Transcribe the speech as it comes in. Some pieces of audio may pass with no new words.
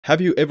Have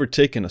you ever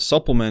taken a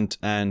supplement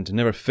and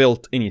never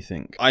felt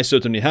anything? I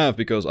certainly have,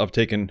 because I've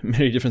taken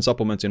many different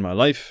supplements in my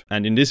life,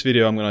 and in this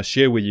video I'm gonna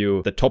share with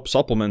you the top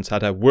supplements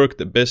that have worked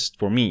the best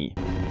for me.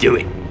 Do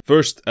it!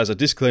 First, as a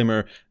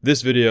disclaimer,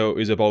 this video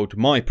is about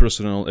my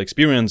personal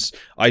experience.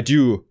 I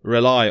do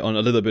rely on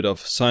a little bit of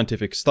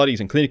scientific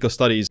studies and clinical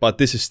studies, but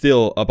this is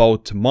still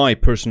about my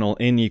personal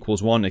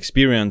N=1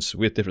 experience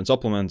with different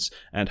supplements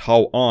and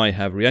how I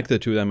have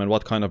reacted to them and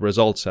what kind of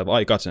results have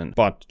I gotten.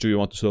 But do you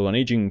want to slow down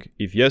aging?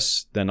 If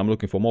yes, then I'm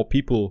looking for more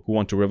people who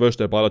want to reverse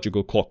their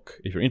biological clock.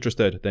 If you're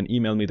interested, then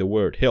email me the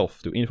word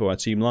health to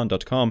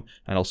info@siimland.com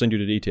and I'll send you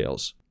the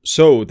details.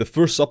 So, the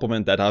first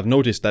supplement that I've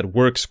noticed that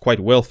works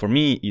quite well for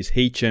me is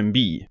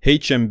HMB.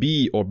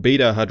 HMB, or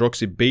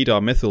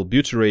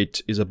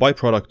beta-hydroxybeta-methylbutyrate, is a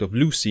byproduct of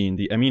leucine,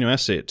 the amino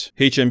acid.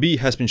 HMB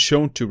has been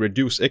shown to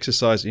reduce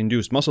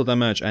exercise-induced muscle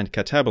damage and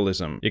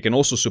catabolism. It can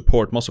also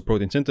support muscle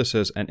protein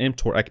synthesis and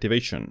mTOR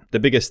activation. The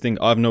biggest thing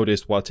I've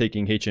noticed while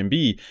taking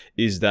HMB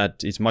is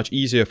that it's much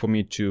easier for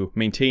me to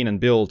maintain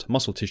and build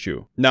muscle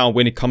tissue. Now,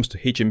 when it comes to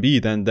HMB,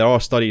 then there are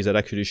studies that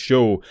actually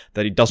show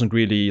that it doesn't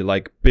really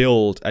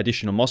build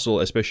additional muscle,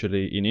 especially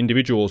in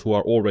individuals who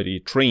are already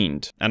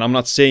trained. And I'm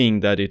not saying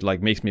that it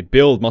makes me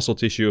build muscle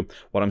tissue.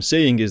 What I'm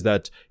saying is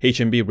that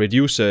HMB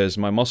reduces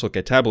my muscle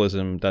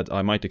catabolism that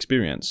I might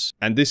experience.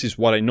 And this is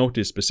what I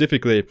noticed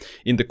specifically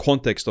in the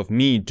context of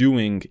me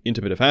doing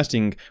intermittent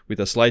fasting with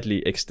a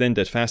slightly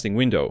extended fasting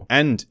window.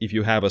 And if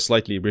you have a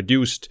slightly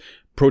reduced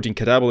protein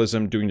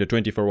catabolism during the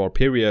 24-hour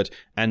period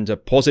and a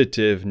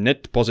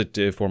net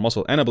positive for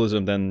muscle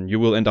anabolism, then you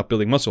will end up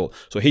building muscle.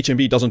 So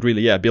HMB doesn't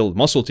really build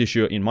muscle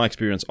tissue in my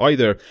experience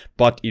either,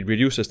 but it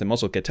reduces the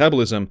muscle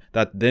catabolism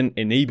that then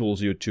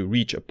enables you to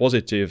reach a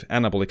positive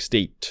anabolic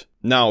state.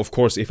 Now, of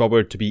course, if I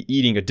were to be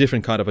eating a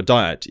different kind of a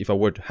diet, if I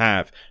were to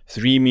have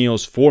 3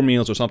 meals, 4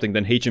 meals or something,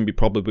 then HMB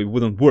probably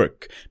wouldn't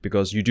work,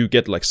 because you do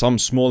get some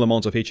small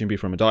amounts of HMB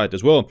from a diet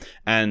as well,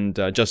 and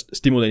just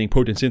stimulating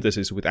protein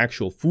synthesis with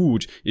actual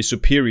food is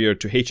superior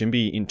to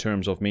HMB in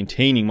terms of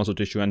maintaining muscle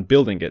tissue and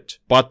building it.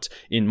 But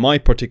in my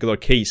particular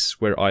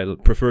case, where I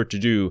prefer to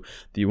do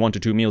the 1 to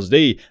 2 meals a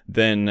day,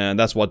 then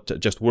that's what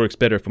just works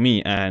better for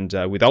me. And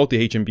without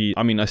the HMB,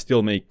 I mean, I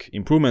still make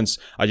improvements.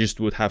 I just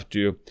would have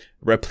to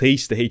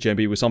replace the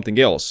HMB with something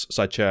else,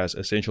 such as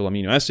essential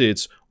amino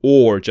acids,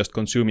 or just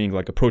consuming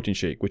a protein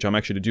shake, which I'm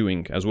actually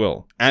doing as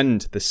well.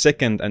 And the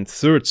second and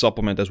third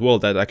supplement as well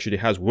that actually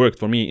has worked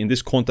for me in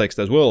this context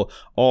as well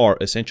are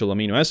essential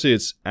amino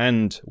acids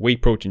and whey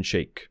protein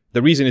shake.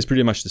 The reason is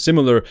pretty much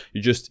similar.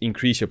 You just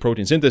increase your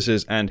protein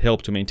synthesis and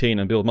help to maintain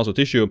and build muscle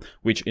tissue,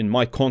 which in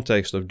my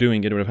context of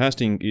doing intermittent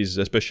fasting is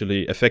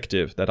especially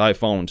effective, that I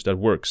found that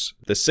works.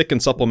 The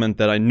second supplement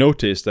that I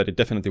noticed that it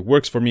definitely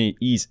works for me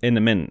is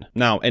NMN.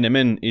 Now,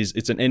 NMN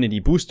it's an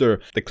NAD booster.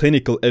 The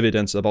clinical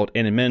evidence about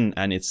NMN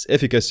and its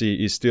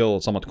efficacy is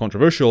still somewhat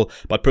controversial,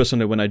 but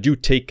personally, when I do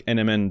take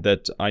NMN,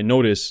 that I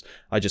notice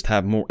I just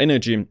have more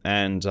energy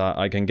and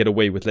I can get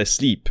away with less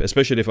sleep,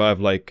 especially if I have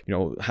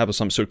have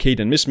some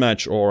circadian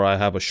mismatch or I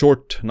have a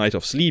short night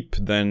of sleep.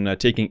 Then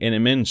taking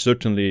NMN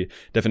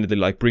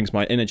definitely brings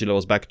my energy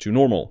levels back to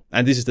normal.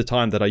 And this is the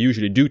time that I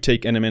usually do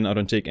take NMN. I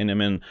don't take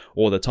NMN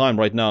all the time.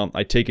 Right now,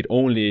 I take it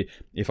only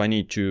if I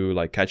need to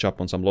catch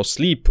up on some lost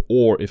sleep,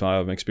 or if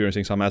I'm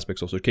experiencing some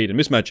aspects of circadian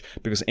mismatch,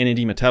 because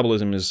NAD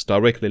metabolism is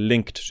directly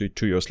linked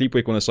to your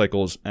sleep-wakefulness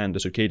cycles and the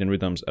circadian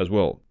rhythms as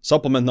well.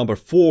 Supplement number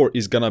 4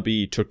 is gonna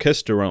be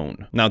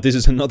turkesterone. Now, this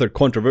is another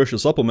controversial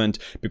supplement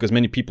because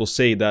many people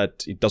say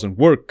that it doesn't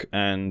work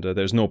and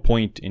there's no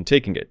point in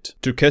taking it.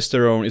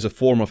 Turkesterone is a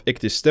form of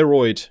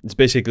ecdysteroid. It's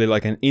basically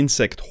like an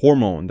insect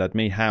hormone that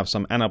may have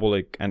some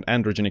anabolic and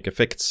androgenic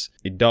effects.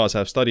 It does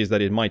have studies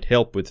that it might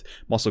help with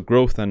muscle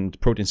growth and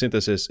protein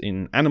synthesis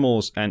in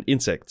animals and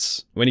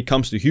insects. When it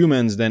comes to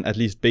humans, then at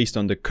least based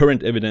on the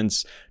current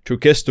evidence,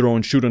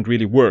 turkesterone shouldn't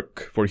really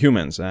work for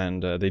humans,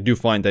 and they do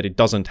find that it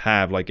doesn't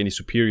have any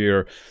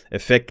superior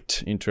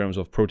effect in terms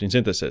of protein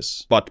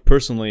synthesis. But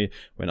personally,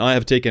 when I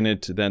have taken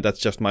it, then that's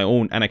just my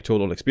own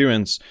anecdotal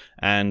experience,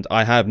 and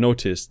I have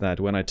noticed that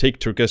when I take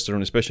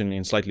turkesterone, especially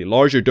in slightly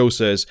larger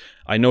doses,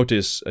 I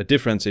notice a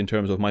difference in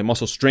terms of my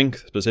muscle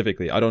strength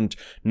specifically. I don't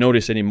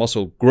notice any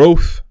muscle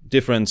growth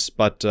difference,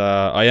 but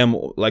I am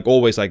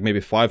always maybe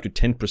 5 to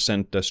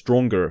 10%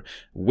 stronger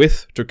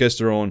with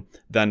turkesterone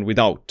than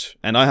without.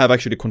 And I have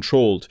actually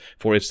controlled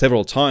for it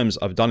several times.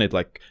 I've done it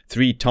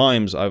 3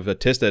 times. I've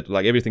tested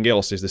everything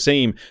else is the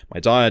same. My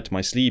diet, my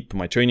sleep,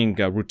 my training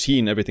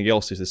routine, everything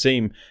else is the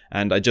same.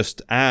 And I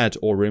just add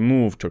or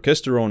remove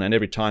turkesterone, and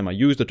every time I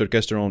use the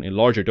turkesterone in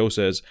larger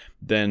doses,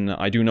 then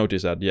I do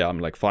notice that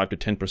I'm 5 to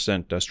 10%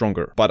 50%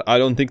 stronger. But I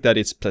don't think that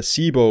it's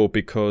placebo,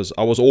 because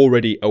I was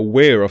already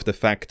aware of the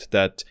fact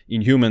that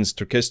in humans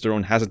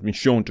testosterone hasn't been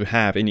shown to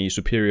have any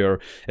superior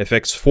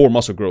effects for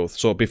muscle growth.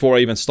 So before I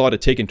even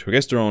started taking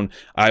testosterone,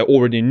 I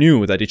already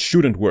knew that it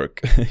shouldn't work.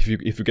 if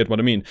you get what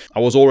I mean. I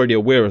was already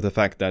aware of the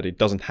fact that it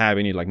doesn't have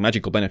any like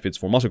magical benefits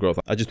for muscle growth.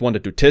 I just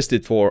wanted to test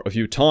it for a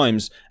few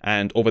times,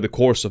 and over the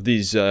course of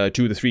these 2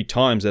 to 3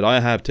 times that I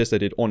have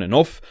tested it on and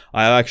off,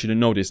 I actually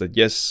noticed that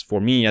yes, for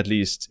me at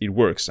least, it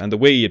works. And the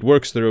way it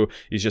works through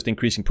is just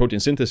increasing protein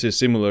synthesis,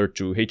 similar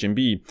to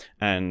HMB,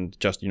 and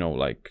just, you know,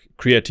 like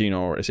creatine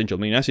or essential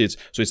amino acids.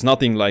 So it's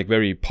nothing like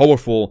very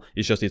powerful.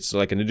 It's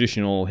like an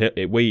additional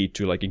way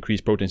to like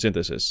increase protein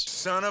synthesis.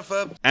 Son of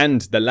a...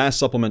 And the last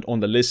supplement on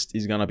the list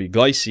is gonna be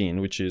glycine,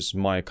 which is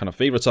my kind of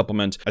favorite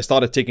supplement. I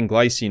started taking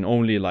glycine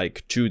only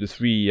like 2 to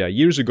 3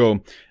 years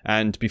ago,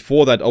 and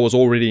before that I was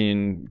already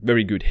in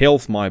very good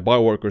health. My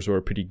biomarkers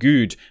were pretty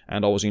good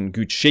and I was in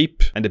good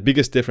shape. And the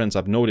biggest difference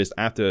I've noticed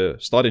after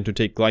starting to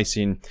take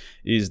glycine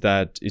is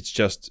that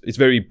it's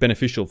very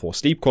beneficial for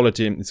sleep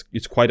quality.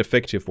 It's quite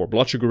effective for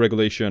blood sugar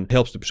regulation,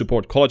 helps to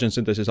support collagen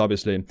synthesis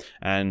obviously,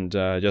 and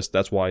just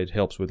that's why it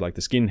helps with like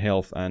the skin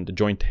health and the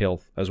joint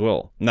health as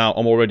well. Now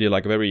I'm already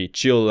like a very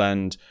chill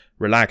and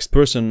relaxed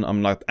person.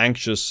 I'm not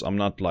anxious, I'm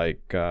not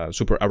like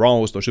super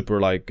aroused or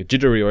super like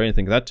jittery or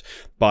anything like that,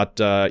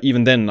 but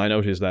even then I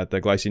noticed that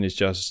the glycine is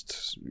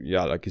just,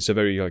 yeah, like it's a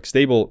very like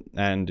stable,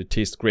 and it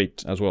tastes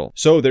great as well.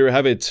 So there you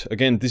have it.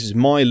 Again, this is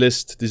my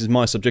list, this is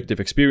my subjective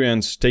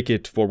experience. Take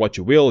it for what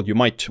you will. You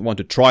might want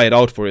to try it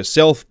out for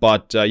yourself,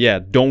 but yeah,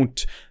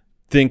 don't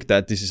think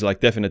that this is like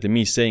definitely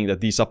me saying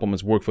that these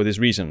supplements work for this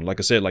reason. Like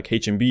I said, like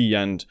HMB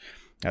and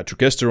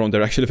testosterone,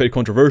 they're actually very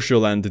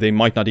controversial and they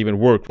might not even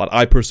work. But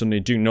I personally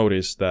do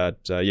notice that,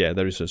 yeah,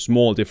 there is a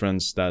small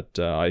difference that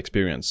I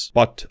experience.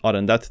 But other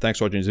than that, thanks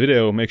for watching this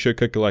video. Make sure to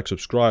click like,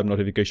 subscribe,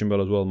 notification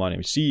bell as well. My name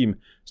is Siim.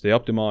 Stay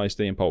optimized,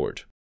 stay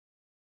empowered.